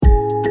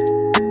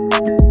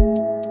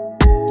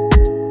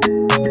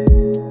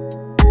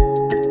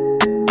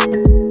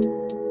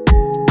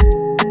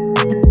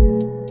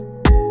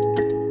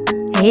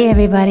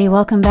everybody.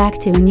 Welcome back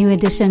to a new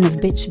edition of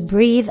Bitch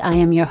Breathe. I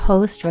am your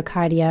host,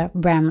 Ricardia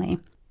Bramley.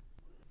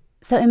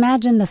 So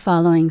imagine the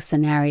following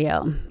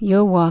scenario.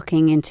 You're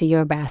walking into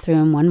your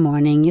bathroom one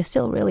morning. You're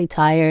still really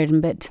tired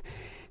and a bit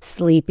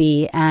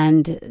sleepy,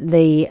 and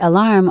the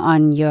alarm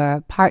on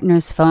your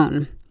partner's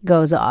phone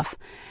goes off.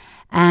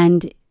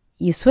 And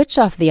you switch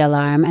off the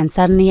alarm, and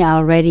suddenly you're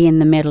already in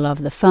the middle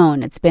of the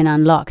phone. It's been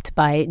unlocked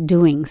by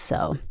doing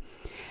so.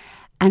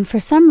 And for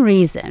some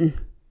reason,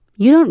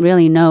 you don't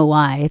really know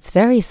why, it's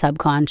very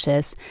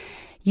subconscious,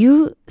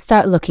 you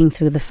start looking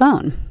through the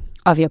phone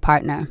of your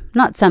partner.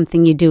 Not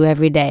something you do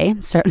every day,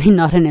 certainly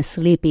not in a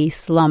sleepy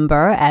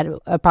slumber at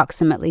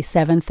approximately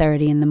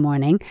 7:30 in the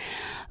morning,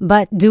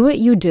 but do what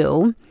you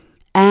do,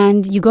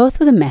 and you go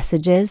through the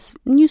messages,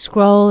 and you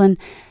scroll, and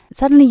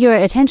suddenly your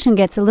attention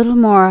gets a little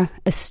more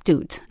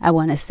astute, I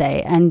want to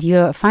say, and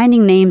you're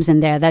finding names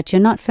in there that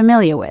you're not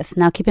familiar with.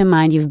 Now, keep in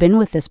mind, you've been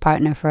with this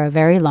partner for a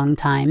very long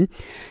time,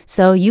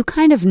 so you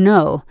kind of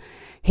know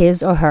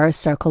his or her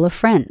circle of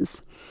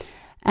friends.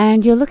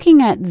 And you're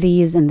looking at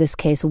these, in this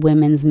case,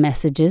 women's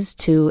messages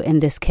to, in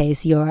this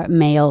case, your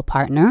male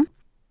partner,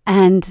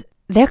 and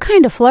they're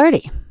kind of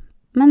flirty.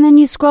 And then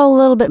you scroll a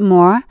little bit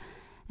more,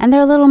 and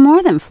they're a little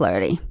more than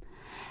flirty.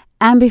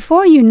 And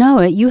before you know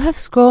it, you have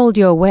scrolled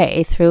your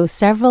way through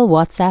several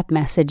WhatsApp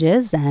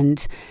messages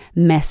and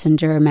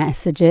Messenger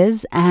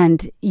messages,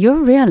 and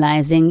you're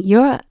realizing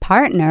your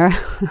partner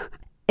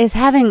is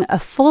having a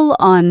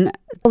full-on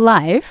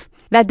life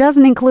that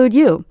doesn't include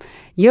you.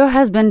 Your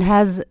husband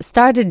has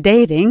started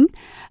dating,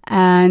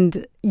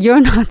 and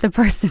you're not the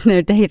person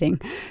they're dating.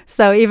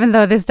 So even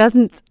though this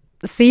doesn't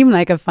seem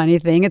like a funny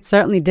thing, it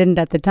certainly didn't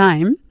at the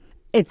time.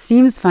 It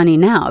seems funny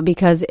now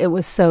because it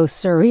was so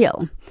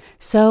surreal.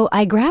 So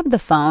I grabbed the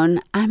phone.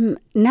 I'm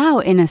now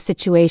in a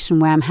situation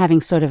where I'm having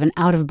sort of an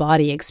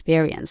out-of-body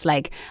experience.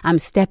 Like I'm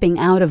stepping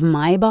out of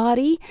my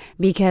body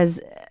because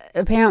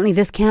apparently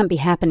this can't be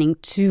happening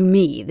to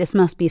me. This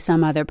must be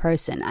some other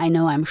person. I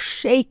know I'm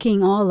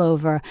shaking all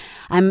over.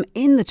 I'm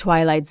in the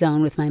twilight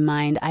zone with my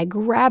mind. I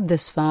grab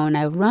this phone.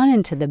 I run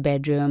into the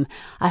bedroom.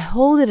 I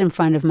hold it in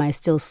front of my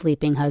still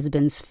sleeping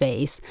husband's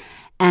face.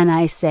 And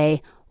I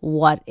say,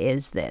 "What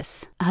is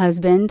this?"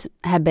 Husband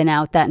had been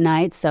out that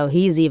night, so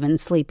he's even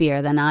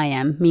sleepier than I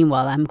am.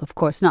 Meanwhile, I'm of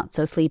course not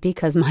so sleepy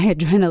because my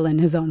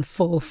adrenaline is on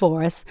full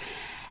force.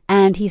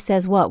 And he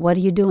says, What are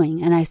you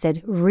doing? And I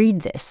said,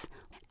 "Read this."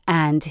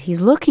 And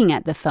he's looking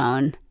at the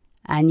phone,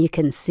 and you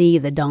can see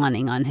the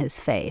dawning on his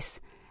face.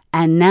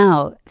 And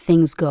now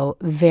things go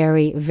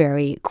very,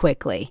 very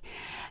quickly.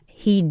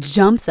 He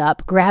jumps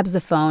up, grabs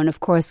the phone, of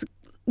course,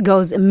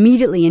 goes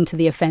immediately into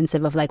the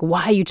offensive of like,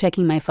 "Why are you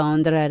checking my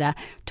phone?" Da-da-da.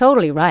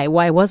 Totally right.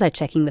 Why was I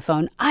checking the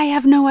phone? I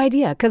have no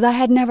idea because I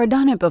had never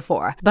done it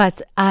before.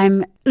 But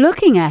I'm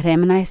looking at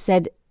him and I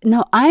said,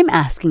 "No, I'm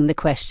asking the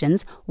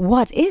questions.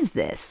 What is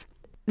this?"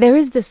 There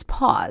is this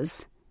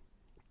pause.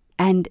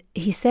 And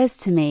he says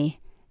to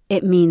me,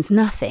 "It means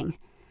nothing."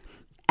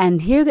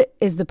 And here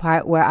is the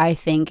part where I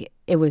think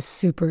it was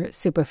super,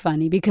 super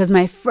funny, because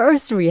my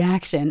first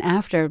reaction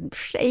after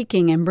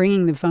shaking and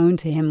bringing the phone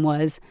to him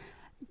was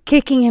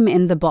kicking him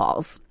in the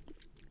balls.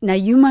 Now,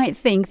 you might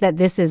think that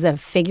this is a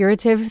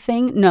figurative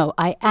thing. No,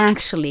 I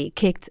actually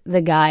kicked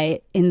the guy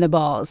in the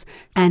balls.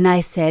 And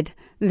I said,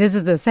 this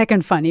is the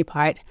second funny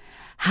part,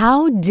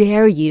 "How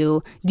dare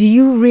you? Do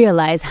you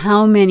realize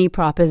how many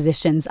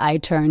propositions I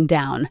turned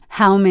down?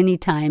 How many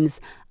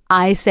times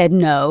I said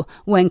no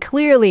when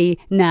clearly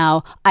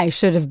now I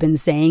should have been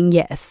saying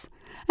yes?"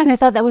 And I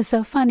thought that was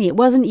so funny. It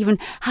wasn't even,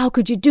 "How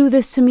could you do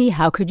this to me?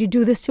 How could you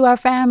do this to our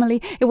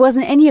family?" It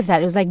wasn't any of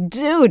that. It was like,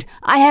 dude,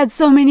 I had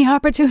so many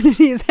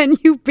opportunities and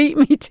you beat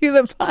me to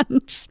the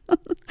punch.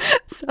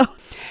 So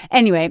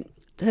anyway,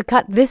 to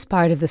cut this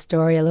part of the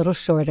story a little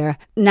shorter,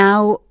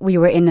 now we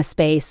were in a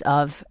space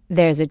of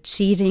there's a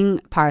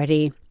cheating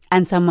party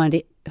and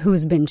somebody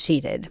who's been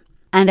cheated.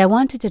 And I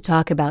wanted to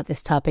talk about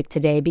this topic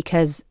today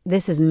because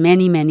this is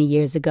many, many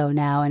years ago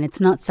now, and it's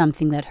not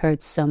something that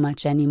hurts so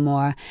much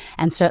anymore,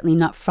 and certainly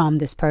not from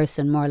this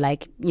person, more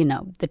like,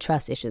 the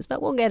trust issues.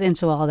 But we'll get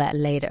into all that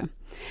later.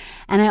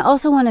 And I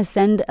also want to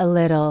send a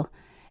little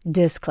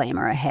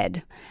disclaimer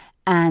ahead.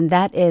 And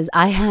that is,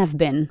 I have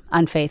been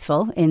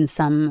unfaithful in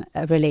some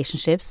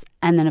relationships.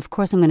 And then, of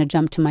course, I'm going to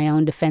jump to my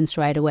own defense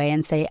right away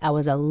and say I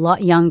was a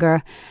lot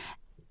younger.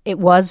 It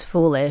was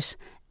foolish.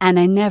 And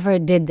I never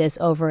did this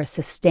over a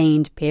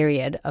sustained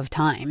period of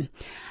time.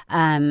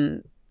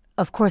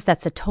 Of course,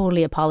 that's a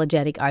totally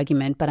apologetic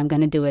argument, but I'm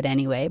going to do it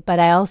anyway. But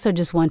I also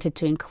just wanted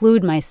to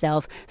include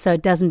myself so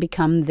it doesn't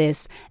become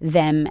this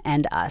them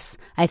and us.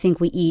 I think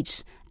we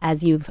each,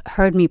 as you've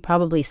heard me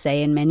probably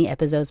say in many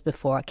episodes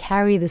before,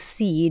 carry the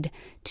seed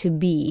to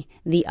be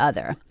the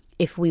other.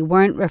 If we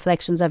weren't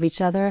reflections of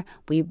each other,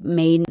 we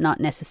may not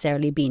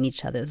necessarily be in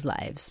each other's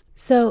lives.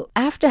 So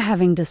after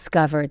having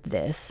discovered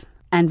this,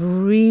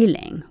 and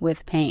reeling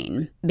with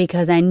pain,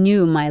 because I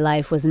knew my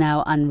life was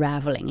now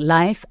unraveling.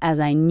 Life as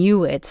I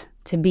knew it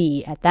to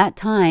be at that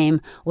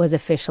time was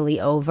officially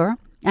over,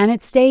 and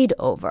it stayed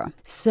over.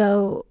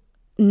 So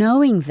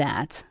knowing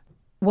that,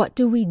 what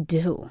do we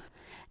do?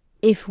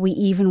 if we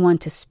even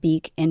want to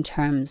speak in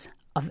terms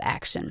of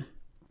action.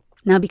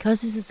 Now,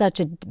 because this is such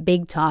a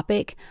big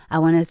topic, I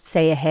want to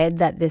say ahead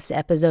that this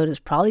episode is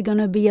probably going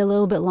to be a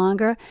little bit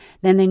longer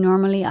than they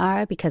normally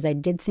are, because I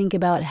did think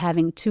about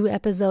having 2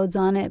 episodes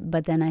on it,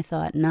 but then I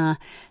thought, nah,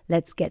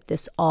 let's get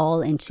this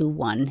all into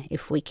one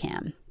if we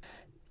can.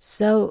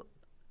 So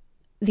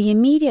the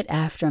immediate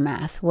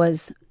aftermath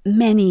was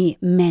many,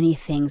 many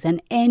things,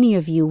 and any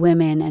of you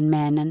women and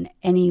men and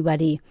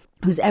anybody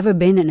who's ever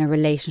been in a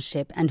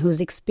relationship and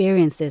who's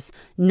experienced this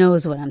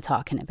knows what I'm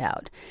talking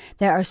about.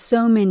 There are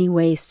so many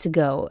ways to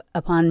go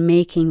upon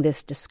making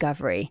this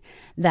discovery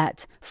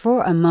that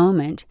for a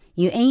moment,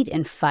 you ain't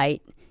in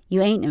flight.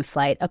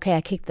 Okay,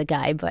 I kicked the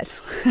guy, but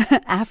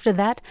after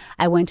that,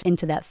 I went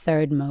into that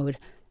third mode,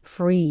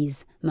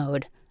 freeze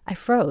mode. I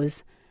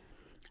froze.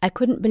 I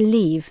couldn't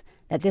believe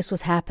that this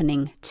was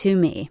happening to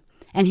me.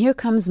 And here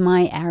comes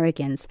my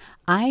arrogance.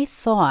 I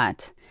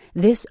thought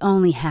this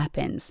only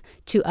happens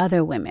to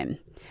other women.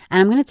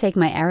 And I'm going to take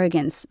my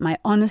arrogance, my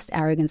honest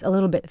arrogance, a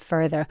little bit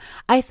further.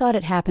 I thought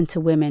it happened to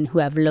women who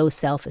have low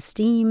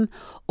self-esteem,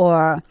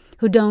 or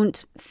who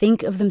don't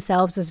think of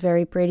themselves as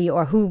very pretty,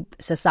 or who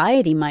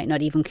society might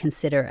not even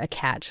consider a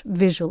catch,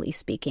 visually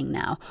speaking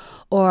now,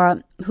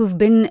 or who've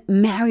been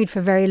married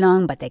for very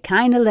long, but they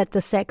kind of let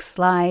the sex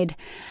slide,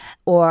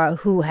 or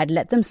who had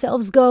let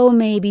themselves go,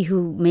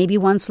 who maybe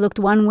once looked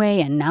one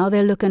way and now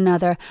they look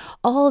another.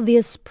 All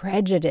this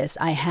prejudice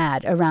I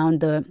had around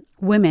the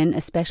women,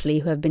 especially,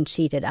 who have been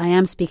cheated. I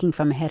am speaking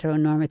from a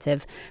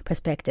heteronormative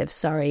perspective.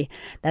 Sorry,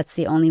 that's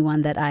the only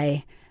one that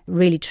I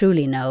really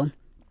truly know.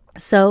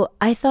 So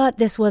I thought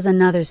this was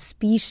another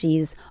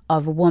species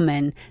of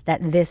woman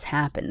that this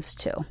happens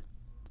to,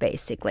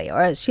 basically.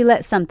 Or she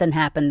let something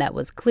happen that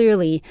was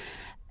clearly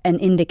an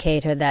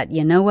indicator that,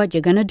 you know what,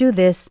 you're going to do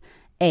this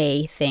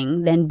A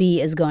thing, then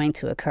B is going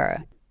to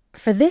occur.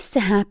 For this to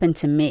happen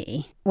to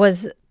me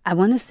was, I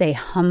want to say,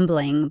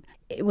 humbling.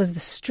 It was the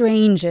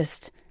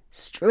strangest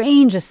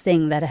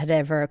thing that had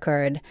ever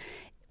occurred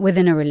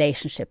within a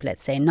relationship,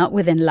 let's say. Not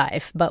within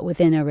life, but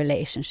within a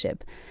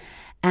relationship.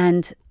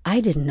 And I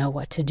didn't know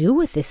what to do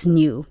with this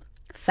new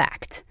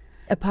fact.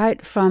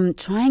 Apart from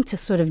trying to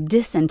sort of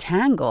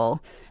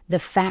disentangle the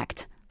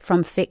fact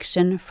from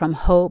fiction, from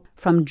hope,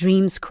 from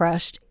dreams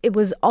crushed. It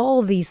was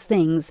all these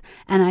things,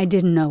 and I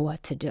didn't know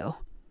what to do.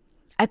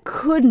 I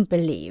couldn't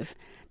believe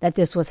that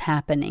this was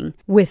happening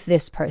with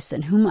this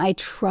person whom I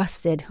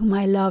trusted, whom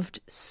I loved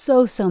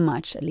so, so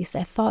much. At least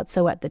I thought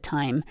so at the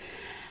time.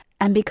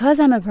 And because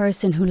I'm a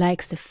person who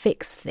likes to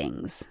fix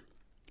things,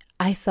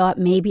 I thought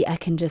maybe I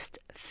can just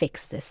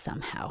fix this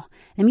somehow.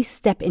 Let me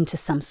step into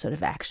some sort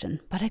of action.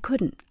 But I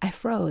couldn't. I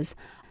froze.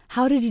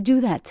 How did he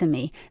do that to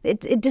me?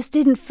 It just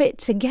didn't fit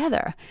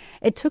together.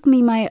 It took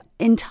me my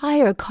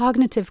entire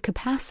cognitive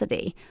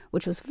capacity,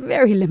 which was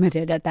very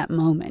limited at that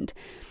moment,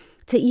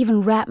 to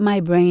even wrap my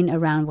brain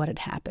around what had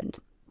happened.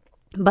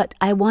 But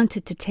I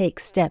wanted to take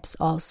steps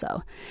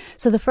also.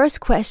 So the first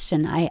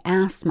question I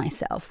asked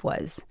myself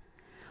was,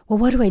 well,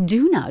 what do I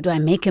do now? Do I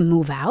make him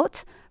move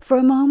out for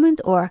a moment?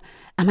 Or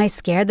am I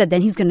scared that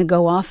then he's going to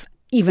go off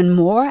even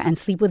more and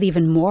sleep with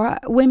even more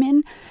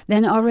women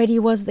than already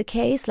was the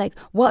case? Like,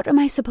 what am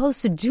I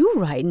supposed to do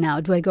right now?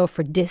 Do I go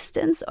for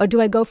distance or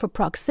do I go for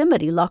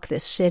proximity? Lock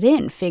this shit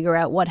in, figure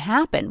out what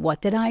happened.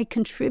 What did I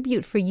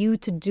contribute for you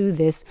to do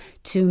this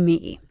to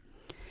me?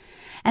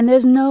 And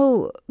there's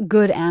no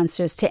good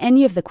answers to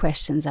any of the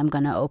questions I'm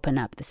going to open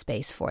up the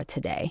space for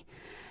today.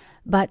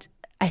 But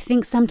I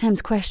think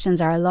sometimes questions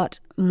are a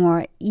lot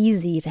more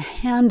easy to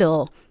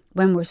handle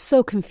when we're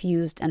so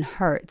confused and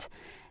hurt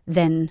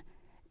than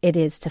it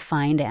is to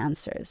find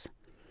answers.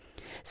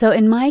 So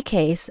in my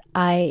case,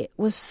 I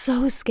was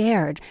so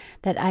scared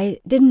that I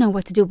didn't know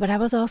what to do, but I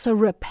was also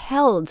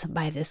repelled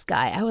by this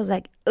guy. I was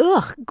like,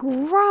 ugh,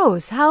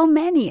 gross, how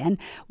many? And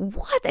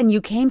what? And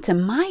you came to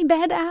my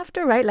bed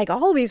after, right? Like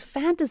all these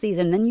fantasies,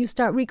 and then you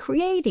start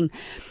recreating.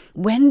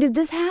 When did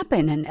this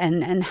happen?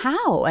 And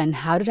how? And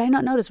how did I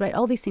not notice, right?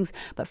 All these things.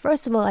 But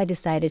first of all, I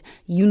decided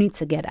you need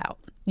to get out.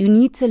 You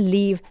need to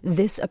leave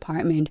this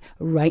apartment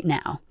right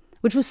now,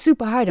 which was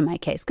super hard in my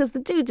case because the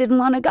dude didn't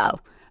want to go.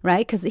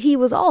 Right? Because he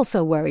was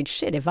also worried,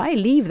 shit, if I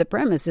leave the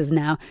premises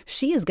now,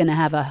 she is going to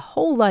have a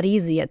whole lot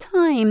easier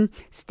time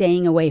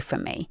staying away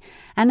from me.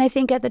 And I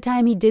think at the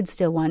time he did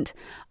still want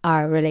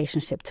our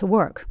relationship to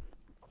work.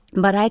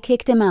 But I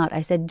kicked him out.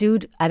 I said,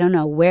 dude, I don't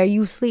know where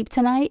you sleep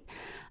tonight.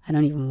 I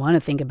don't even want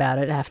to think about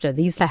it after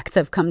these facts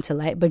have come to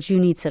light, but you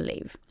need to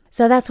leave.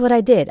 So that's what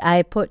I did.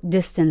 I put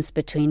distance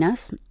between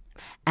us.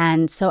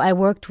 And so I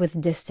worked with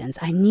distance.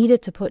 I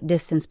needed to put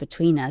distance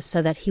between us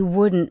so that he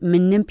wouldn't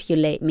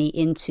manipulate me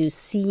into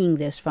seeing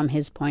this from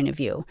his point of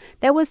view.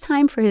 There was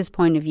time for his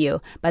point of view,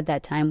 but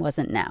that time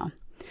wasn't now.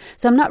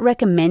 So I'm not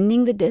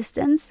recommending the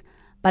distance,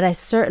 but I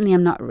certainly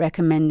am not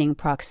recommending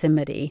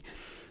proximity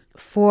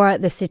for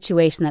the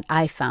situation that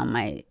I found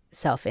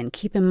myself in.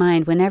 Keep in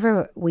mind,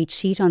 whenever we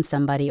cheat on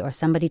somebody or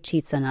somebody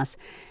cheats on us,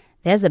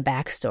 there's a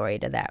backstory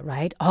to that,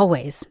 right?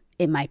 Always.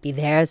 It might be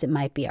theirs, it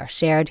might be our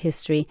shared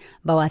history,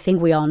 but I think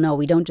we all know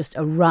we don't just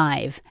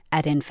arrive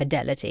at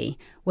infidelity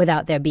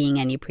without there being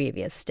any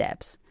previous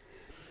steps.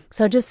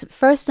 So just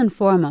first and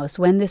foremost,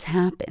 when this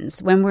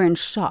happens, when we're in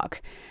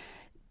shock,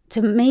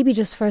 to maybe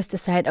just first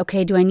decide,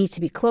 okay, do I need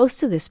to be close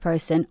to this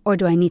person or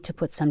do I need to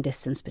put some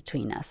distance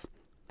between us?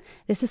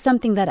 This is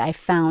something that I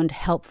found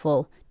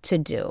helpful to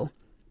do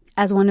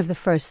as one of the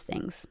first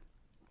things.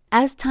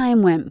 As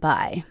time went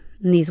by,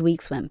 and these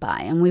weeks went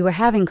by, and we were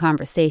having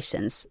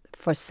conversations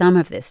for some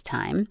of this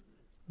time,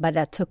 but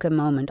that took a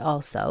moment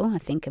also. I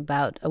think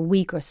about a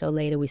week or so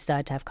later, we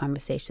started to have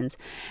conversations,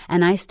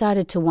 and I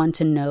started to want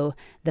to know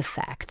the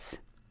facts.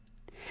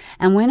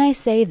 And when I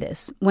say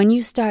this, when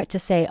you start to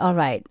say, all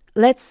right,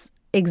 let's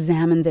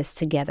examine this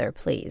together,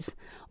 please.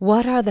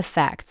 What are the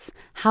facts?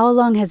 How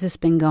long has this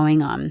been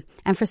going on?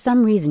 And for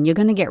some reason, you're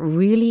going to get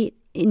really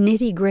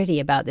nitty-gritty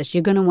about this.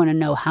 You're going to want to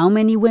know how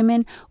many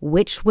women,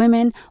 which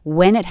women,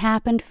 when it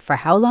happened, for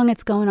how long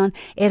it's going on.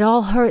 It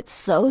all hurts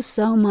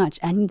so much,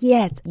 and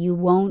yet you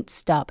won't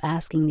stop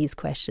asking these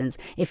questions.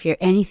 If you're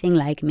anything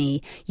like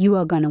me, you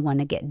are going to want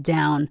to get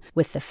down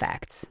with the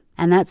facts.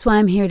 And that's why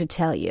I'm here to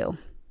tell you.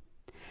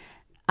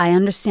 I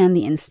understand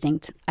the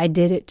instinct. I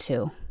did it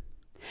too.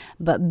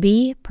 But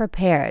be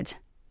prepared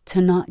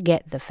to not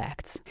get the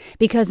facts.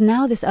 Because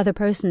now this other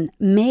person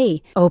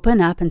may open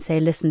up and say,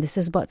 listen, this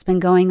is what's been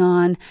going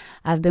on.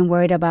 I've been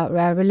worried about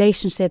our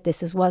relationship.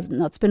 This is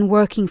what's been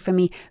working for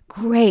me.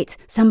 Great.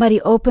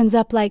 Somebody opens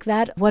up like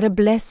that. What a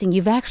blessing.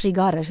 You've actually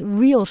got a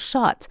real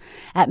shot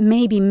at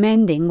maybe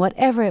mending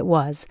whatever it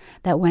was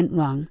that went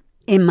wrong.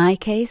 In my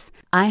case,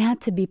 I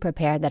had to be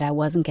prepared that I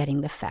wasn't getting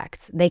the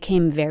facts. They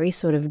came very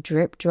sort of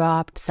drip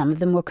drop. Some of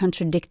them were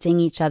contradicting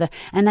each other.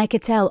 And I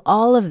could tell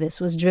all of this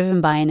was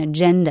driven by an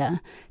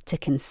agenda to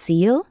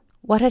conceal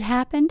what had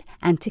happened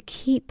and to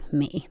keep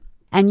me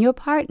and your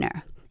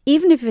partner.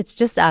 Even if it's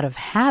just out of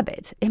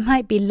habit, it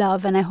might be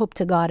love, and I hope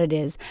to God it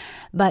is.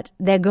 But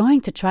they're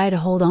going to try to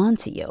hold on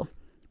to you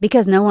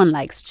because no one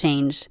likes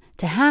change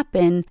to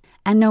happen.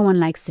 And no one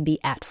likes to be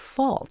at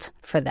fault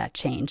for that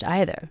change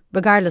either,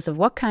 regardless of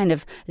what kind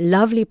of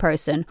lovely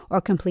person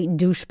or complete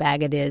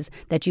douchebag it is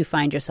that you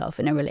find yourself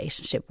in a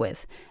relationship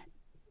with.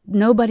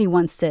 Nobody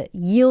wants to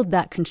yield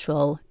that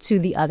control to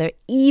the other,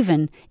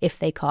 even if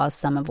they cause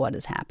some of what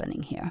is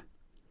happening here.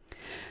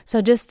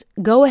 So just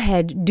go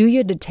ahead, do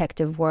your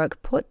detective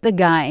work, put the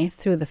guy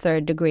through the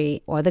third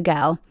degree or the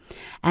gal,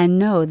 and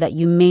know that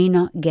you may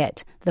not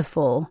get the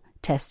full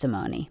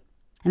testimony.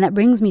 And that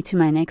brings me to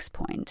my next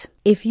point.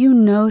 If you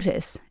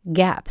notice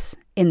gaps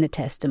in the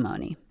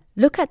testimony,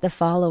 look at the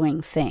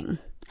following thing.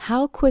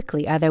 How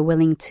quickly are they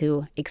willing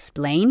to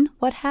explain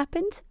what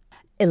happened?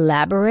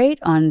 Elaborate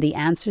on the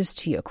answers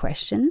to your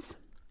questions?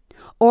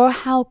 Or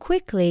how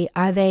quickly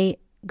are they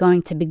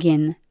going to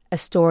begin a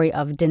story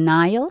of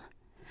denial,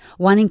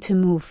 wanting to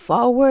move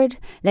forward?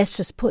 Let's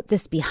just put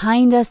this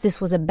behind us. This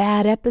was a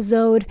bad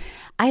episode.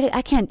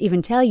 I can't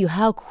even tell you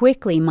how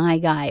quickly my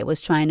guy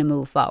was trying to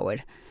move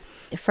forward.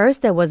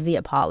 First, there was the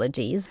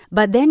apologies,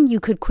 but then you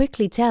could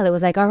quickly tell it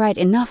was like, all right,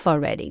 enough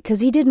already, because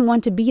he didn't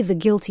want to be the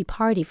guilty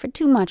party for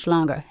too much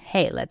longer.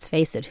 Hey, let's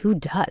face it, who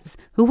does?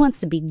 Who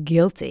wants to be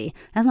guilty?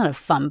 That's not a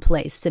fun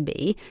place to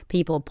be,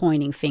 people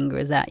pointing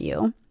fingers at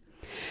you.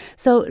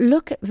 So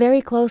look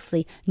very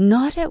closely,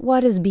 not at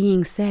what is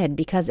being said,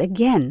 because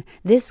again,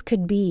 this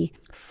could be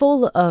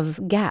full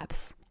of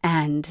gaps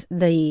and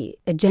the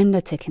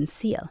agenda to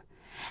conceal.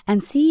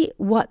 And see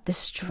what the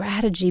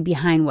strategy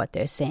behind what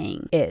they're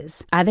saying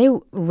is. Are they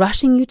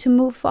rushing you to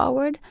move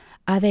forward?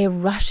 Are they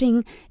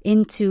rushing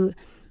in to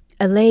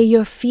allay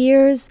your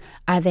fears?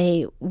 Are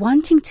they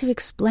wanting to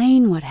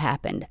explain what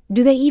happened?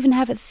 Do they even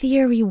have a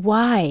theory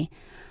why?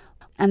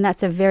 And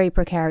that's a very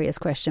precarious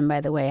question, by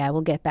the way. I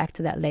will get back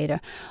to that later.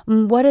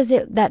 What is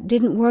it that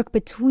didn't work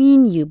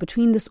between you,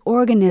 between this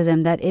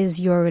organism that is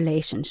your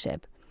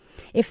relationship?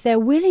 If they're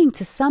willing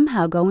to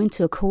somehow go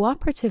into a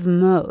cooperative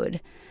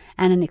mode,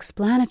 and an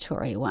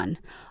explanatory one,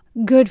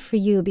 good for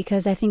you,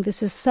 because I think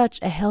this is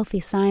such a healthy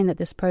sign that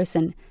this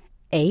person,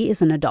 A,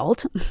 is an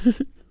adult,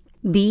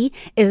 B,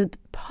 is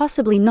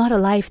possibly not a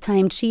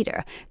lifetime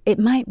cheater. It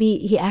might be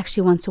he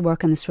actually wants to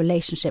work on this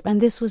relationship,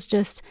 and this was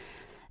just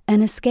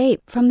an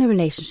escape from the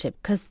relationship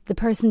because the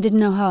person didn't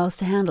know how else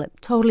to handle it.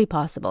 Totally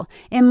possible.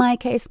 In my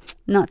case,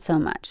 not so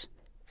much.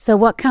 So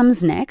what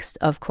comes next,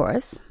 of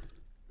course,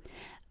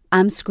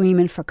 I'm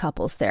screaming for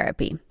couples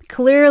therapy.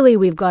 Clearly,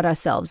 we've got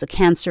ourselves a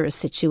cancerous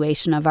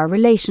situation of our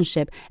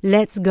relationship.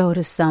 Let's go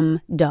to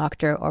some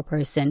doctor or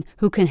person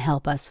who can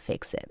help us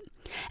fix it.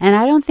 And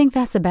I don't think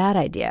that's a bad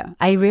idea.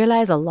 I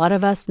realize a lot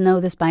of us know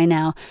this by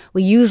now.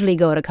 We usually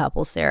go to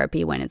couples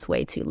therapy when it's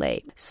way too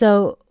late.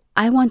 So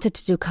I wanted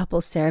to do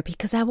couples therapy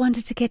because I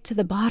wanted to get to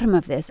the bottom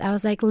of this. I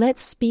was like,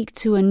 let's speak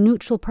to a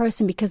neutral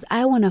person because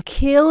I want to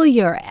kill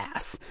your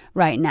ass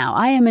right now.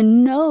 I am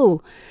in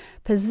no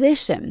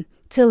position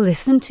to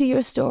listen to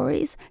your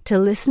stories, to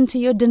listen to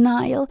your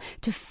denial,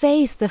 to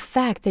face the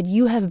fact that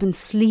you have been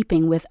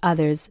sleeping with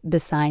others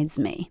besides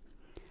me.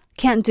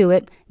 Can't do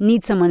it.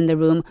 Need someone in the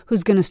room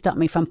who's going to stop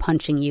me from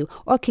punching you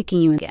or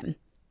kicking you again.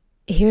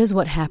 here's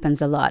what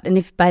happens a lot. And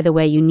if, by the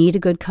way, you need a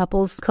good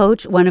couples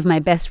coach, one of my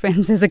best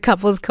friends is a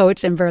couples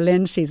coach in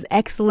Berlin. She's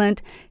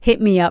excellent. Hit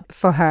me up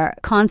for her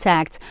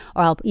contacts,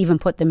 or I'll even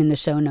put them in the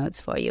show notes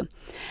for you.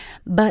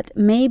 But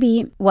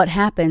maybe what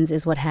happens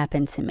is what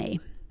happened to me.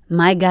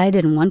 My guy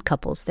didn't want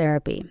couples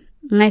therapy.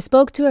 And I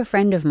spoke to a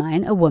friend of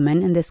mine, a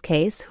woman in this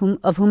case,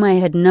 of whom I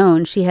had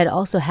known she had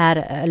also had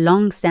a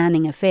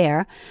long-standing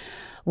affair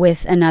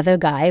with another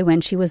guy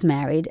when she was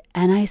married.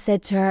 And I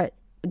said to her,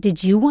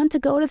 did you want to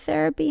go to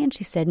therapy? And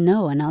she said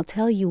no, and I'll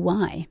tell you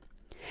why.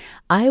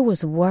 I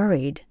was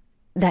worried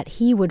that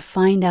he would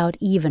find out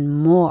even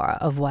more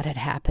of what had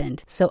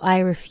happened, so I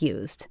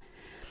refused.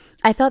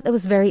 I thought that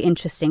was very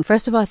interesting.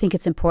 First of all, I think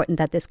it's important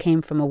that this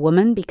came from a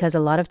woman, because a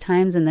lot of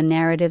times in the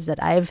narratives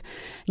that I've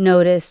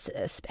noticed,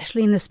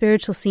 especially in the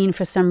spiritual scene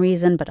for some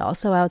reason, but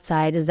also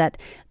outside, is that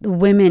the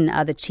women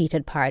are the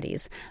cheated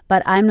parties.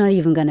 But I'm not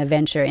even going to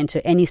venture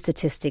into any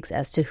statistics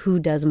as to who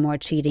does more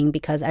cheating,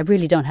 because I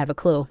really don't have a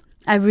clue.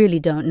 I really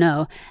don't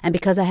know. And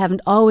because I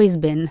haven't always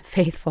been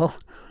faithful,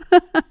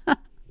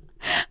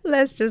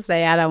 let's just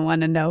say I don't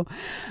want to know.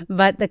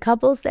 But the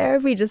couples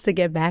therapy, just to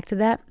get back to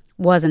that,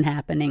 wasn't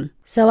happening.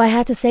 So I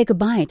had to say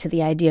goodbye to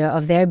the idea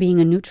of there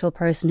being a neutral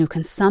person who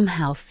can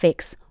somehow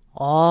fix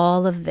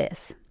all of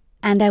this.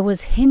 And I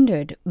was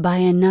hindered by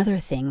another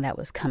thing that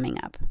was coming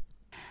up.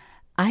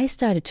 I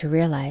started to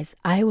realize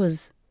I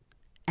was,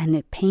 and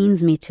it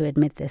pains me to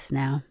admit this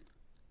now,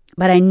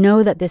 but I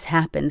know that this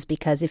happens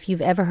because if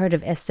you've ever heard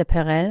of Esther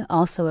Perel,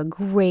 also a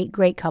great,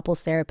 great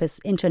couples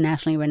therapist,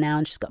 internationally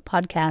renowned, she's got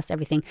podcasts,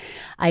 everything.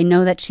 I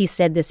know that she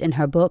said this in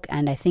her book,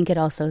 and I think it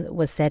also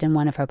was said in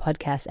one of her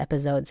podcast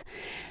episodes.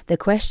 The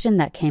question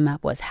that came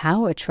up was,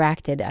 how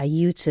attracted are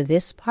you to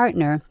this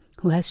partner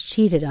who has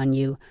cheated on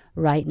you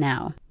right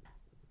now?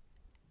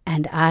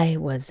 And I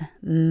was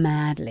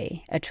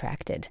madly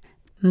attracted.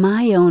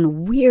 My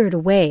own weird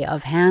way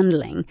of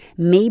handling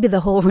maybe the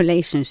whole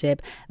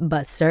relationship,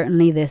 but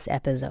certainly this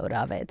episode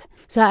of it.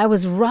 So I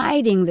was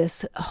riding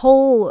this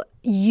whole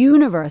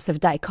universe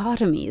of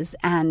dichotomies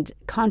and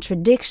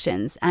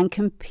contradictions and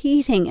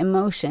competing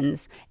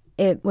emotions.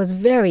 It was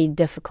very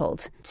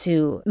difficult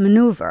to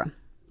maneuver.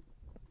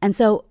 And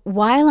so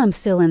while I'm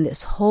still in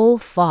this whole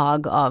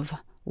fog of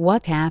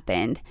what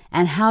happened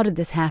and how did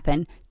this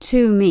happen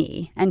to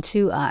me and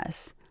to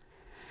us,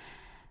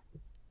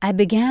 I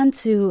began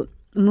to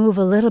move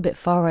a little bit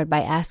forward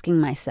by asking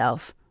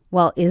myself,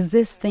 well, is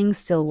this thing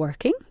still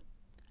working?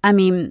 I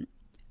mean,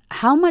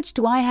 how much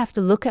do I have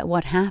to look at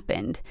what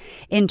happened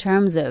in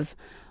terms of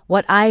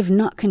what I've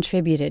not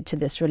contributed to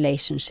this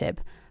relationship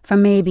for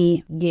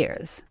maybe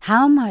years?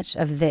 How much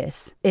of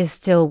this is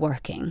still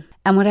working?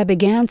 And what I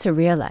began to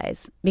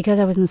realize, because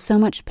I was in so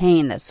much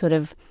pain that sort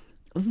of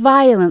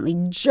violently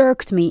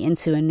jerked me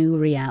into a new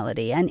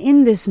reality. And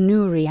in this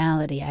new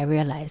reality, I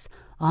realized,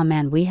 oh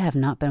man, we have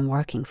not been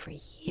working for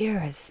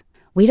years.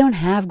 We don't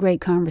have great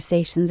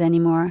conversations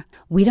anymore.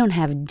 We don't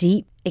have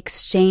deep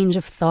exchange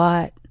of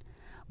thought.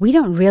 We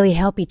don't really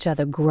help each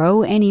other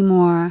grow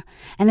anymore.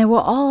 And there were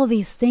all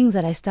these things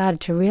that I started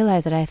to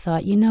realize that I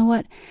thought, you know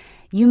what?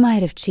 You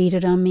might have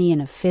cheated on me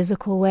in a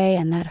physical way,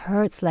 and that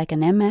hurts like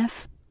an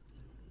MF.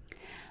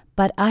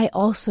 But I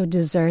also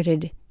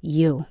deserted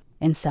you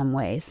in some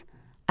ways.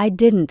 I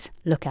didn't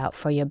look out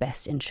for your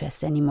best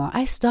interests anymore.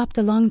 I stopped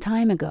a long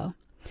time ago.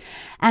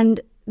 And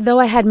though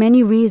I had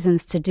many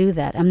reasons to do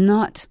that, I'm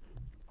not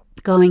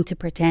going to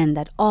pretend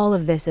that all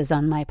of this is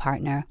on my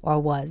partner, or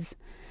was.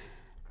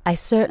 I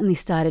certainly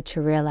started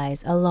to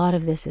realize a lot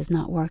of this is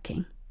not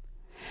working.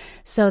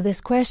 So this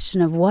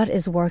question of what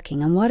is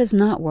working and what is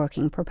not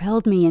working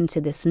propelled me into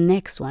this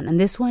next one. And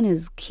this one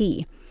is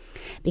key,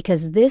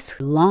 because this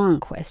long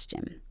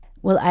question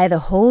will either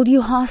hold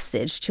you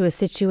hostage to a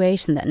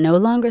situation that no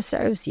longer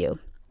serves you,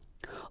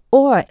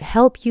 or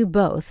help you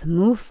both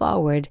move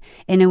forward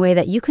in a way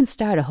that you can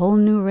start a whole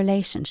new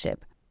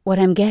relationship. What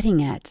I'm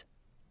getting at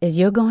is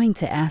you're going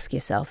to ask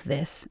yourself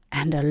this,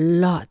 and a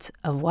lot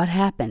of what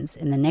happens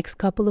in the next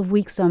couple of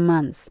weeks or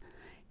months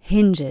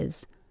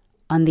hinges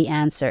on the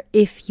answer,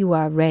 if you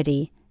are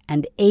ready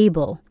and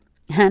able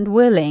and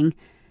willing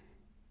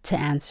to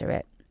answer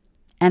it.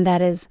 And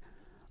that is,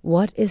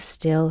 what is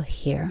still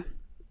here?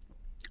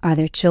 Are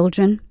there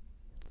children?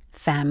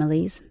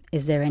 Families?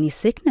 Is there any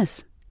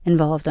sickness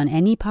involved on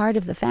any part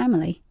of the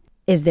family?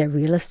 Is there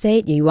real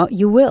estate? You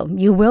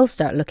will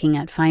start looking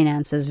at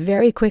finances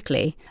very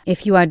quickly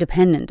if you are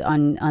dependent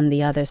on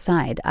the other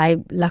side.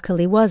 I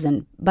luckily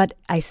wasn't, but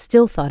I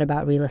still thought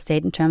about real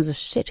estate in terms of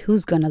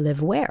who's going to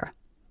live where,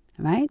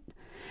 right?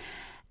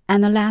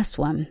 And the last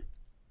one,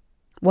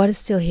 what is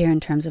still here in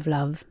terms of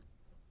love?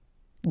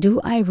 Do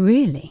I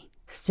really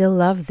still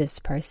love this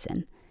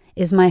person?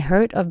 Is my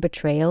hurt of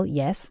betrayal,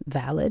 yes,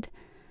 valid,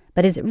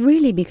 but is it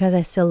really because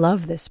I still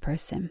love this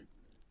person?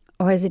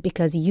 Or is it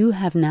because you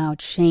have now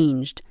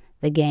changed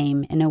the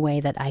game in a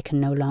way that I can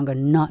no longer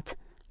not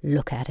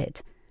look at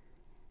it,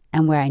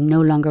 and where I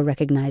no longer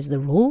recognize the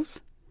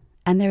rules,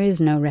 and there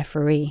is no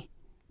referee,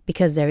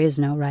 because there is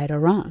no right or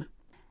wrong?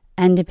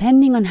 And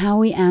depending on how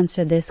we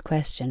answer this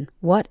question,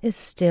 what is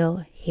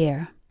still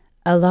here?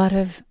 A lot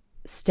of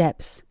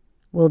steps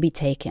will be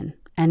taken,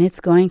 and it's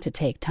going to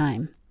take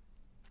time.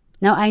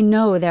 Now, I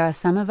know there are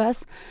some of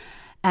us,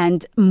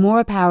 and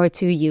more power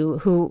to you,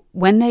 who,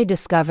 when they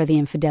discover the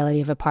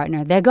infidelity of a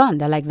partner, they're gone.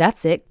 They're like,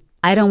 that's it.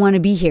 I don't want to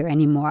be here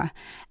anymore.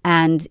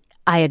 And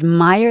I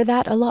admire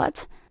that a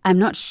lot. I'm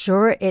not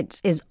sure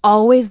it is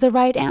always the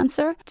right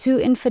answer to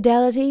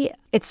infidelity.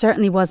 It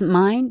certainly wasn't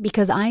mine,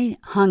 because I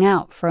hung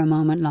out for a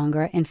moment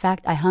longer. In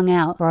fact, I hung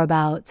out for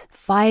about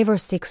 5 or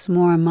 6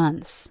 more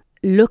months,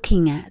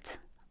 looking at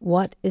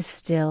what is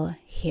still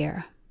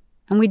here.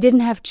 And we didn't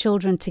have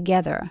children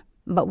together,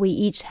 but we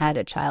each had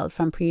a child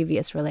from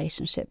previous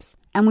relationships.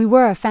 And we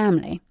were a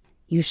family.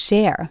 You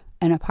share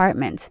an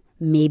apartment.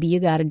 Maybe you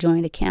got a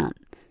joint account.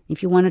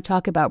 If you want to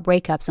talk about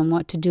breakups and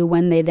what to do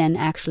when they then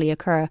actually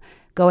occur,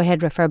 go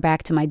ahead, refer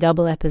back to my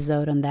double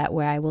episode on that,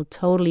 where I will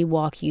totally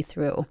walk you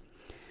through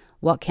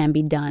what can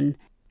be done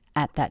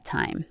at that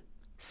time.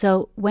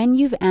 So when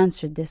you've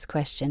answered this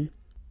question,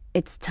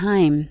 it's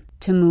time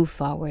to move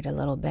forward a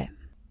little bit,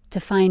 to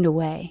find a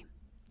way.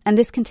 And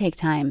this can take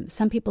time.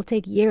 Some people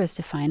take years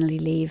to finally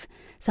leave.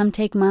 Some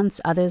take months.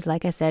 Others,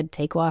 like I said,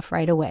 take off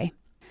right away.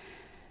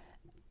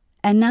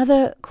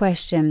 Another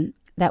question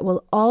that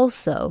will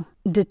also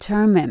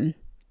determine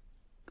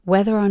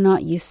whether or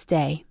not you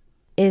stay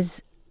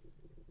is,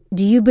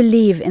 do you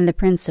believe in the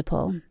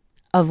principle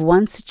of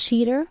once a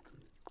cheater,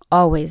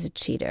 always a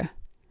cheater?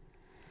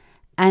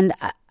 And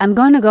I'm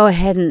going to go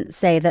ahead and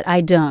say that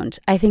I don't.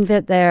 I think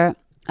that there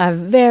are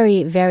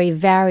very, very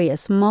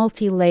various,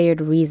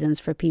 multi-layered reasons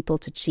for people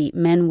to cheat,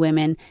 men,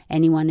 women,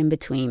 anyone in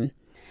between.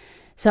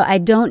 So I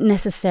don't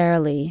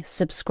necessarily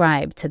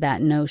subscribe to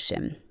that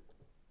notion.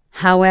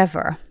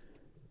 However,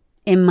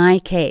 in my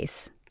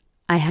case,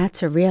 I had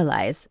to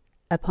realize,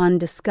 upon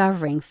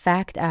discovering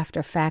fact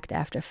after fact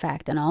after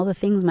fact, and all the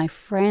things my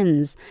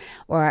friends,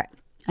 or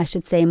I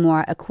should say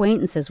more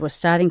acquaintances, were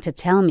starting to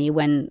tell me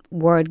when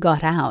word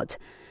got out,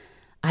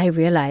 I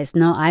realized,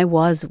 no, I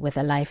was with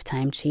a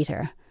lifetime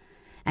cheater.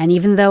 And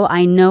even though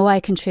I know I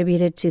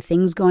contributed to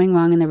things going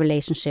wrong in the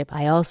relationship,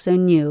 I also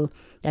knew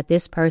that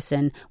this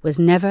person was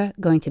never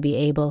going to be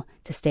able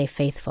to stay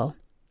faithful.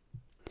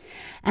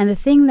 And the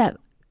thing that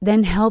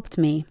then helped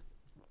me,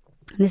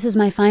 this is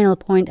my final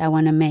point I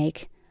want to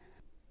make,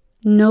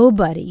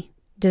 nobody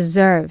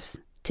deserves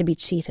to be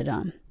cheated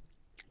on.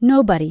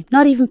 Nobody,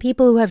 not even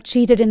people who have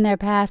cheated in their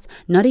past,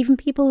 not even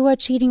people who are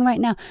cheating right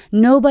now.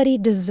 Nobody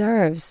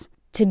deserves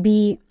to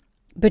be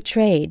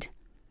betrayed.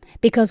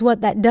 Because what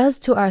that does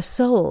to our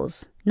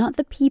souls, not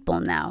the people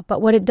now,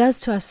 but what it does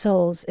to our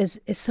souls is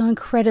so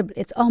incredible.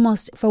 It's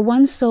almost, for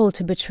one soul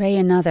to betray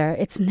another,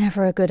 it's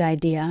never a good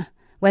idea.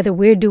 Whether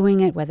we're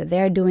doing it, whether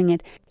they're doing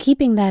it,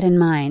 keeping that in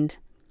mind,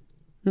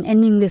 and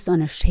ending this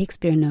on a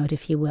Shakespeare note,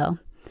 if you will,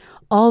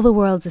 all the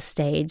world's a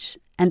stage,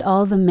 and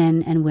all the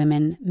men and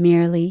women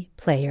merely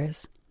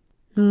players.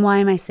 And why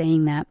am I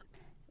saying that?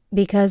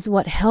 Because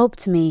what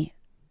helped me,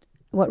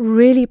 what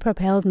really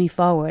propelled me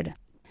forward,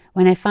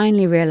 when I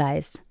finally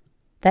realized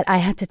that I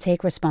had to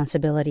take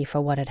responsibility for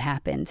what had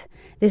happened.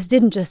 This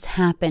didn't just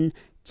happen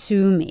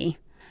to me.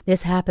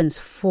 This happens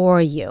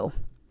for you.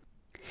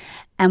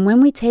 And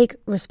when we take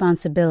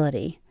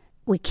responsibility,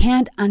 we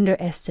can't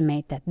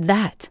underestimate that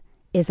that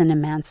is an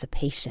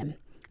emancipation.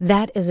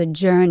 That is a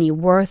journey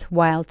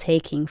worthwhile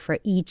taking for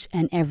each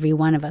and every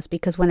one of us.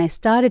 Because when I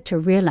started to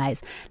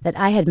realize that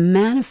I had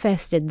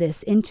manifested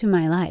this into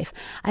my life,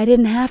 I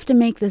didn't have to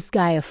make this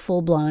guy a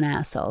full-blown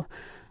asshole.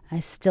 I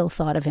still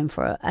thought of him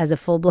as a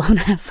full-blown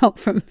asshole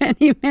for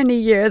many, many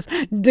years.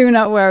 Do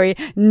not worry,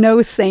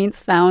 no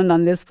saints found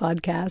on this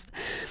podcast.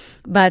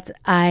 But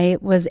I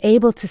was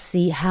able to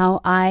see how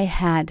I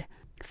had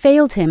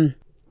failed him,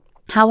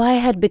 how I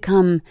had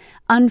become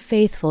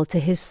unfaithful to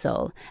his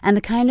soul, and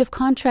the kind of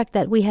contract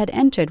that we had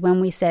entered when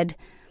we said,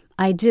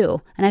 I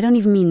do. And I don't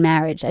even mean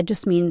marriage. I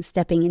just mean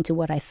stepping into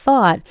what I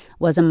thought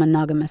was a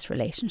monogamous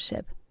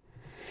relationship.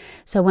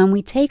 So when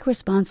we take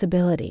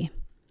responsibility,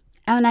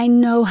 and I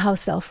know how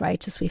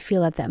self-righteous we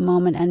feel at that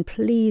moment, and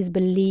please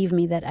believe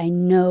me that I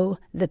know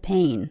the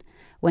pain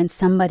when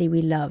somebody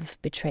we love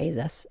betrays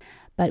us.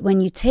 But when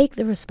you take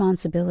the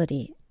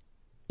responsibility,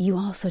 you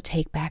also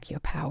take back your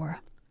power.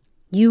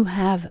 You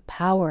have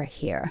power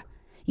here.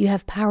 You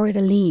have power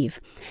to leave.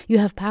 You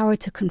have power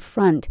to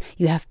confront.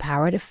 You have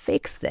power to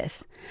fix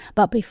this.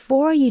 But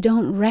before you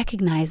don't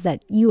recognize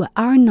that you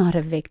are not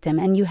a victim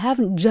and you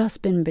haven't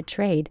just been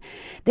betrayed,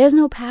 there's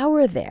no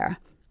power there.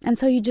 And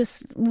so you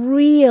just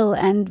reel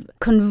and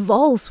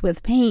convulse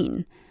with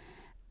pain,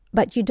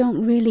 but you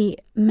don't really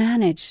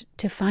manage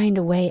to find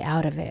a way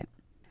out of it.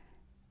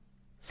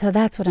 So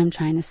that's what I'm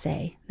trying to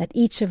say, that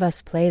each of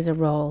us plays a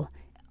role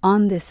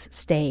on this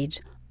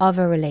stage of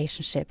a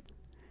relationship.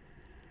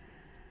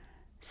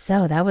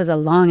 So that was a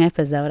long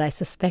episode. I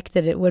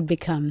suspected it would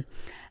become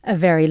a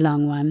very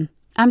long one.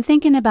 I'm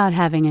thinking about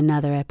having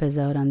another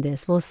episode on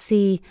this. We'll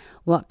see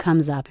what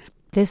comes up.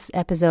 This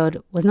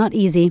episode was not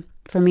easy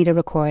for me to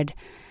record,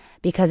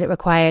 because it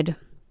required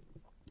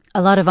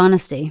a lot of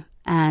honesty.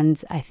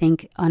 And I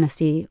think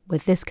honesty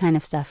with this kind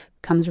of stuff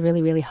comes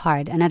really, really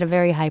hard and at a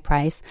very high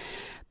price.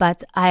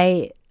 But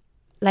I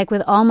like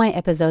with all my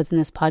episodes in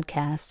this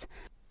podcast,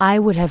 I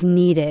would have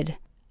needed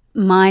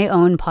my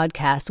own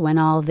podcast when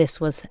all this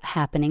was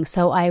happening.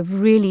 So I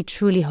really,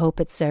 truly hope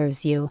it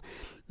serves you.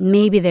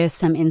 Maybe there's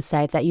some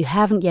insight that you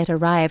haven't yet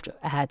arrived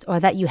at, or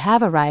that you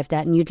have arrived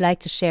at and you'd like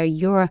to share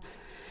your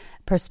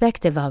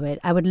perspective of it.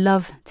 I would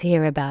love to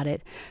hear about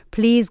it.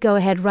 Please go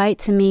ahead, write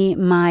to me.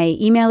 My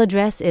email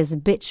address is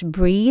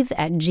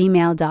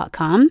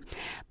bitchbreathe@gmail.com.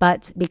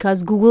 But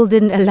because Google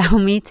didn't allow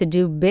me to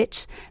do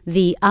bitch,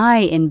 the I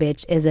in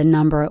bitch is a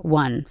number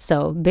 1.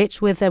 So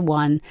bitch with a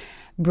 1,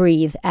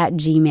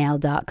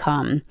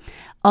 breathe@gmail.com.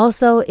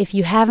 Also, if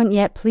you haven't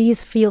yet,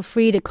 please feel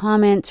free to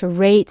comment, to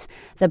rate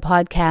the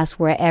podcast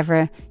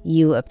wherever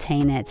you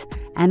obtain it.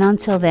 And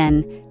until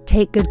then,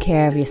 take good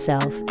care of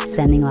yourself.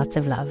 Sending lots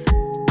of love.